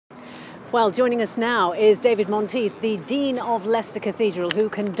Well, joining us now is David Monteith, the Dean of Leicester Cathedral, who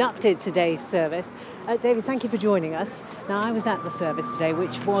conducted today's service. David, thank you for joining us. Now, I was at the service today,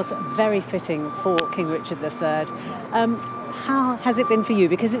 which was very fitting for King Richard III. How has it been for you?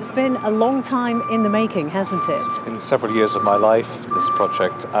 Because it's been a long time in the making, hasn't it? In several years of my life, this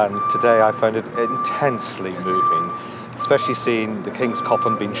project, and today I found it intensely moving, especially seeing the King's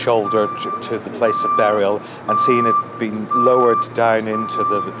coffin being shouldered to the place of burial and seeing it being lowered down into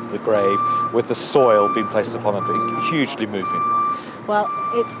the grave with the soil being placed upon it. Hugely moving. Well,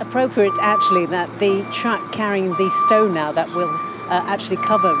 it's appropriate actually that the truck carrying the stone now that will actually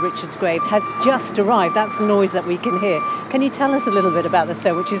cover Richard's grave has just arrived. That's the noise that we can hear. Can you tell us a little bit about the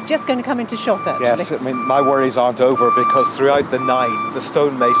stone, which is just going to come into shot actually? Yes, I mean, my worries aren't over because throughout the night the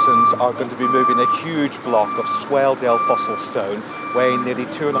stonemasons are going to be moving a huge block of Swaledale fossil stone weighing nearly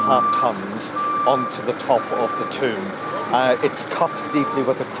 2.5 tons onto the top of the tomb. It's cut deeply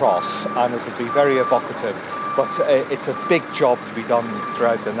with a cross and it would be very evocative. But it's a big job to be done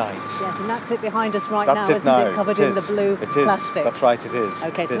throughout the night. Yes, and that's it behind us right now, isn't it? Covered in the blue plastic. That's right, it is.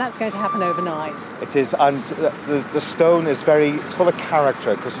 Okay, so that's going to happen overnight. It is, and the stone is it's full of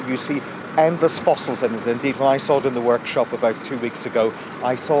character because you see endless fossils in it. Indeed, when I saw it in the workshop about 2 weeks ago,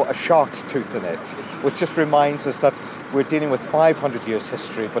 I saw a shark's tooth in it, which just reminds us that we're dealing with 500 years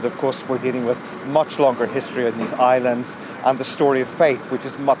history, but of course we're dealing with much longer history in these islands and the story of faith, which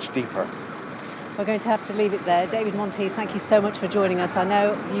is much deeper. We're going to have to leave it there. David Monteith, thank you so much for joining us. I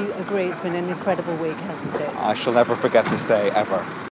know you agree it's been an incredible week, hasn't it? I shall never forget this day, ever.